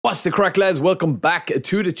What's the crack, lads? Welcome back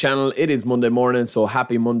to the channel. It is Monday morning, so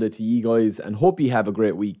happy Monday to you guys and hope you have a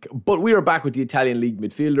great week. But we are back with the Italian League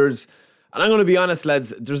midfielders, and I'm going to be honest, lads,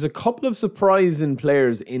 there's a couple of surprising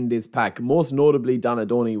players in this pack. Most notably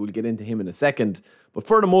Donadoni. We'll get into him in a second, but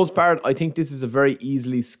for the most part I think this is a very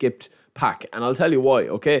easily skipped pack, and I'll tell you why.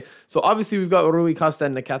 Okay, so obviously we've got Rui Costa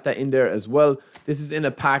and Nakata in there as well. This is in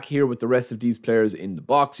a pack here with the rest of these players in the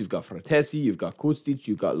box. You've got Fratesi, you've got Kostic,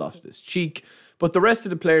 you've got Loftus-Cheek. But the rest of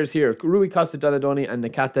the players here, Rui Costa, Donadoni and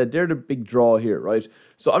Nakata, they're the big draw here, right?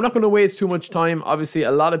 So I'm not going to waste too much time. Obviously, a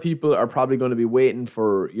lot of people are probably going to be waiting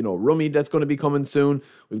for, Rummy that's going to be coming soon.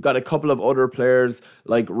 We've got a couple of other players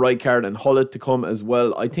like Rijkaard and Hullet to come as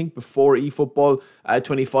well, I think before eFootball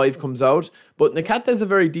 25 comes out. But Nakata is a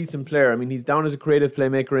very decent player. I mean, he's down as a creative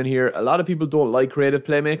playmaker in here. A lot of people don't like creative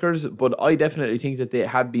playmakers, but I definitely think that they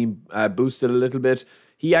have been boosted a little bit.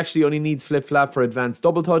 He actually only needs flip-flap for advanced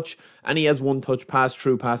double touch, and he has one touch pass,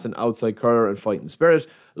 true pass, and outside curler and fighting spirit.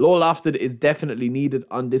 Low lofted is definitely needed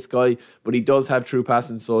on this guy, but he does have true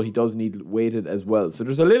pass, and so he does need weighted as well. So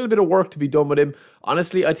there's a little bit of work to be done with him.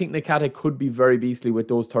 Honestly, I think Nakata could be very beastly with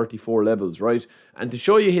those 34 levels, right? And to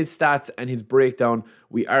show you his stats and his breakdown,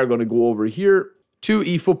 we are going to go over here to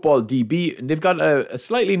eFootball DB, and they've got a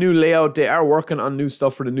slightly new layout. They are working on new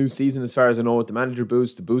stuff for the new season, as far as I know, with the manager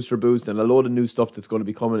boost, the booster boost, and a load of new stuff that's going to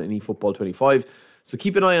be coming in eFootball 25. So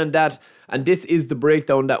keep an eye on that. And this is the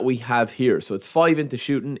breakdown that we have here. So it's 5 into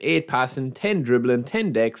shooting, 8 passing, 10 dribbling,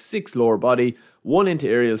 10 dex, 6 lower body, 1 into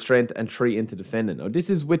aerial strength, and 3 into defending. Now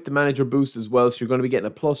this is with the manager boost as well, so you're going to be getting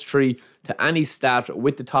a +3 to any stat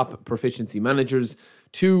with the top proficiency managers,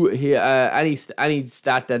 to any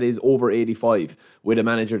stat that is over 85 with a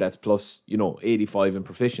manager that's plus 85 in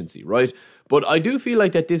proficiency, right? But I do feel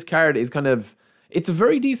like that this card is it's a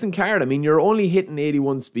very decent card. I mean, you're only hitting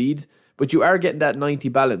 81 speed, but you are getting that 90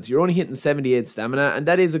 balance. You're only hitting 78 stamina, and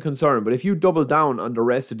that is a concern. But if you double down on the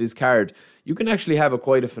rest of this card, you can actually have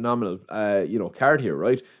quite a phenomenal card here,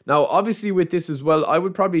 right? Now, obviously with this as well, I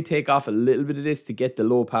would probably take off a little bit of this to get the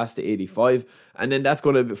low pass to 85, and then that's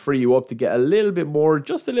going to free you up to get a little bit more,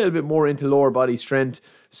 just a little bit more into lower body strength,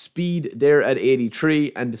 speed there at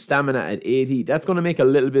 83, and the stamina at 80. That's going to make a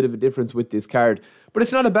little bit of a difference with this card, but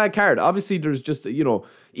it's not a bad card. Obviously, there's just,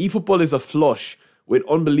 eFootball is a flush with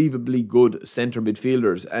unbelievably good centre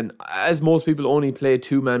midfielders, and as most people only play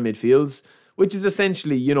two-man midfields, which is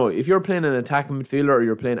essentially, if you're playing an attacking midfielder or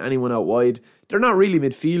you're playing anyone out wide, they're not really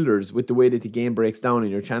midfielders with the way that the game breaks down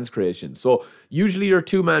in your chance creation. So usually your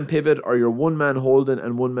two-man pivot or your one-man holding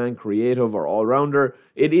and one-man creative or all-rounder,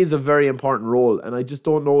 it is a very important role. And I just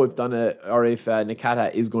don't know if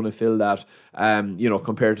Nakata is going to fill that,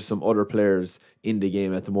 compared to some other players in the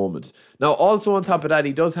game at the moment. Now, also on top of that,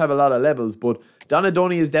 he does have a lot of levels, but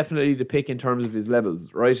Donadoni is definitely the pick in terms of his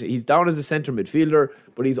levels, right? He's down as a centre midfielder,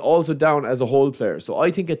 but he's also down as a whole player. So I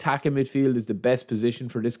think attacking midfield is the best position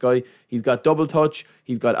for this guy. He's got double touch,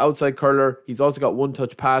 he's got outside curler, he's also got one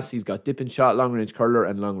touch pass, he's got dip and shot, long range curler,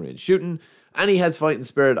 and long range shooting, and he has fighting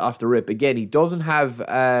spirit off the rip. Again, he doesn't have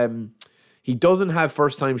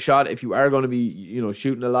first time shot if you are going to be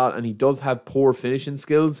shooting a lot, and he does have poor finishing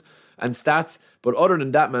skills and stats, but other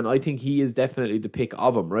than that, man, I think he is definitely the pick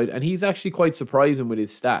of him, right? And he's actually quite surprising with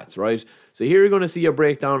his stats, right? So here you're going to see a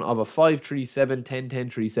breakdown of a 5-3-7,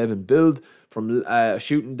 10-10-3-7 build from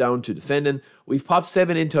shooting down to defending. We've popped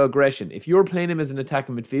 7 into aggression. If you're playing him as an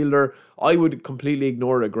attacking midfielder, I would completely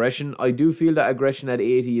ignore aggression. I do feel that aggression at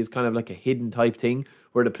 80 is kind of like a hidden type thing,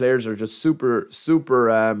 where the players are just super,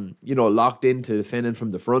 locked into defending from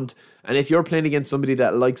the front. And if you're playing against somebody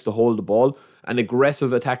that likes to hold the ball, an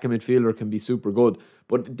aggressive attacking midfielder can be super good.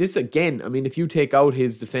 But this, again, I mean, if you take out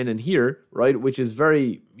his defending here, right, which is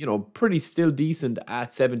very, pretty still decent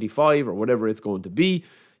at 75 or whatever it's going to be,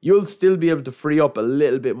 you'll still be able to free up a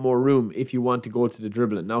little bit more room if you want to go to the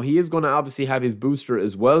dribbling. Now, he is going to obviously have his booster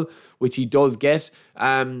as well, which he does get.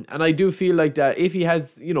 And I do feel like that if he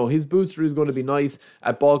has, his booster is going to be nice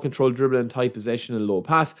at ball control, dribbling, tight possession, and low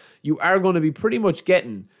pass. You are going to be pretty much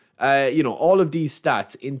getting all of these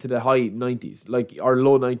stats into the high 90s, or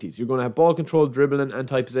low 90s. You're going to have ball control, dribbling, and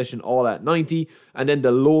tight possession all at 90, and then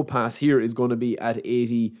the low pass here is going to be at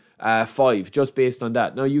 85, just based on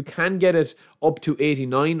that. Now, you can get it up to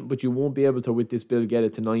 89, but you won't be able to, with this build, get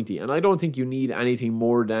it to 90. And I don't think you need anything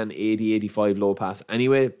more than 80, 85 low pass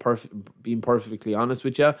anyway, being perfectly honest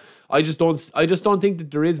with you. I just don't think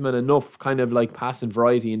that there is, man, enough kind of like passing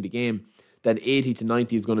variety in the game that 80 to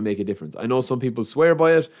 90 is going to make a difference. I know some people swear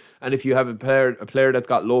by it, and if you have a player that's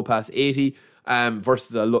got low pass 80,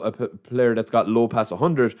 versus a player that's got low pass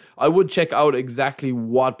 100, I would check out exactly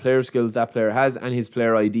what player skills that player has and his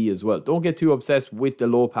player ID as well. Don't get too obsessed with the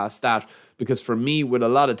low pass stat, because for me, with a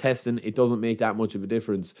lot of testing, it doesn't make that much of a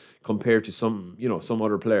difference compared to some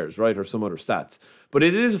other players, right, or some other stats. But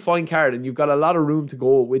it is a fine card, and you've got a lot of room to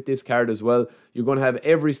go with this card as well. You're going to have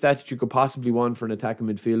every stat that you could possibly want for an attacking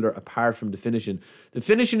midfielder, apart from the finishing. The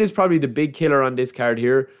finishing is probably the big killer on this card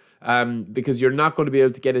here. Because you're not going to be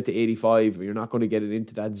able to get it to 85, or you're not going to get it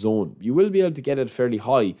into that zone. You will be able to get it fairly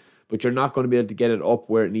high, but you're not going to be able to get it up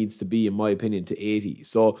where it needs to be, in my opinion, to 80.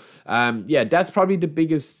 So, yeah, that's probably the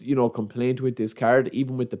biggest, complaint with this card,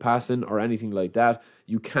 even with the passing or anything like that.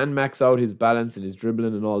 You can max out his balance and his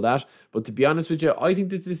dribbling and all that. But to be honest with you, I think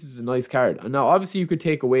that this is a nice card. And now, obviously, you could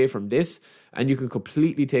take away from this, and you can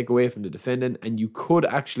completely take away from the defending, and you could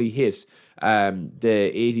actually hit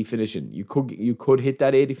the 80 finishing. You could hit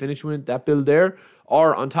that 80 finishing with that build there.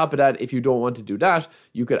 Or on top of that, if you don't want to do that,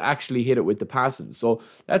 you could actually hit it with the passing. So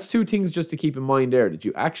that's two things just to keep in mind there, that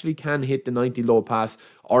you actually can hit the 90 low pass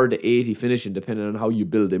or the 80 finishing, depending on how you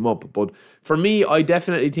build him up. But for me, I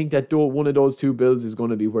definitely think that one of those two builds is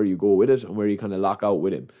going to be where you go with it and where you kind of lock out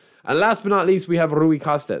with him. And last but not least, we have Rui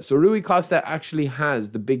Costa. So Rui Costa actually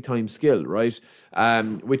has the big time skill, right?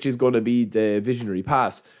 Which is going to be the visionary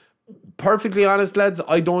pass. Perfectly honest, lads,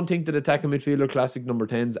 I don't think that attacking midfielder classic number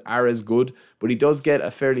 10s are as good, but he does get a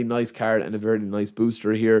fairly nice card and a very nice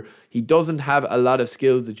booster here. He doesn't have a lot of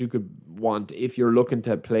skills that you could want if you're looking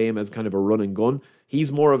to play him as kind of a run and gun.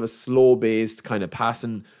 He's more of a slow-based kind of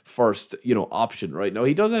passing first, option right now.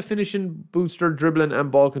 He does have finishing, booster, dribbling, and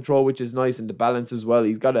ball control, which is nice, and the balance as well.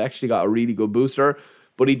 He's actually got a really good booster.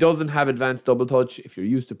 But he doesn't have advanced double touch if you're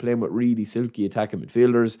used to playing with really silky attacking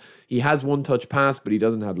midfielders. He has one touch pass, but he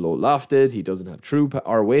doesn't have low lofted. He doesn't have true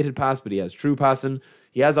or weighted pass, but he has true passing.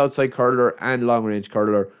 He has outside curler and long range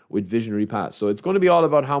curler with visionary pass. So it's going to be all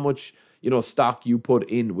about how much stock you put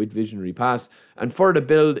in with visionary pass. And for the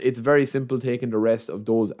build, it's very simple, taking the rest of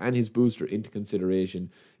those and his booster into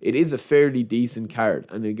consideration. It is a fairly decent card,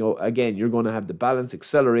 and again, you're going to have the balance,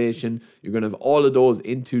 acceleration. You're going to have all of those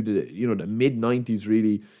into the the mid 90s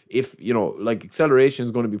really. If like acceleration is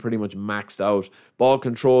going to be pretty much maxed out. Ball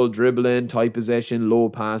control, dribbling, tight possession, low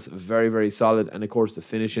pass, very very solid, and of course the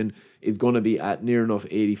finishing is going to be at near enough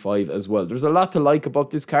 85 as well. There's a lot to like about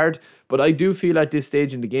this card, but I do feel at this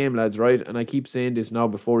stage in the game, lads, right? And I keep saying this now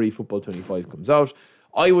before eFootball 25 comes out.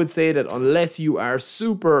 I would say that unless you are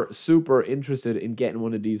super, super interested in getting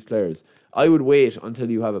one of these players, I would wait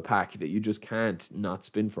until you have a pack that you just can't not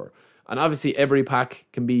spin for. And obviously every pack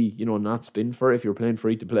can be, not spin for if you're playing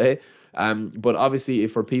free to play. But obviously,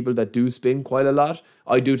 if for people that do spin quite a lot,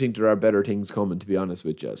 I do think there are better things coming, to be honest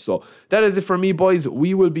with you. So that is it for me, boys.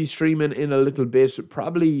 We will be streaming in a little bit,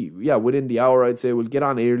 probably, within the hour, I'd say. We'll get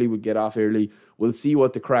on early, we'll get off early. We'll see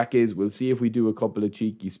what the crack is. We'll see if we do a couple of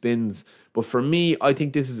cheeky spins. But for me, I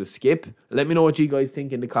think this is a skip. Let me know what you guys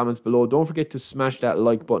think in the comments below. Don't forget to smash that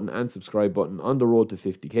like button and subscribe button on the road to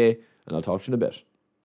 50k, and I'll talk to you in a bit.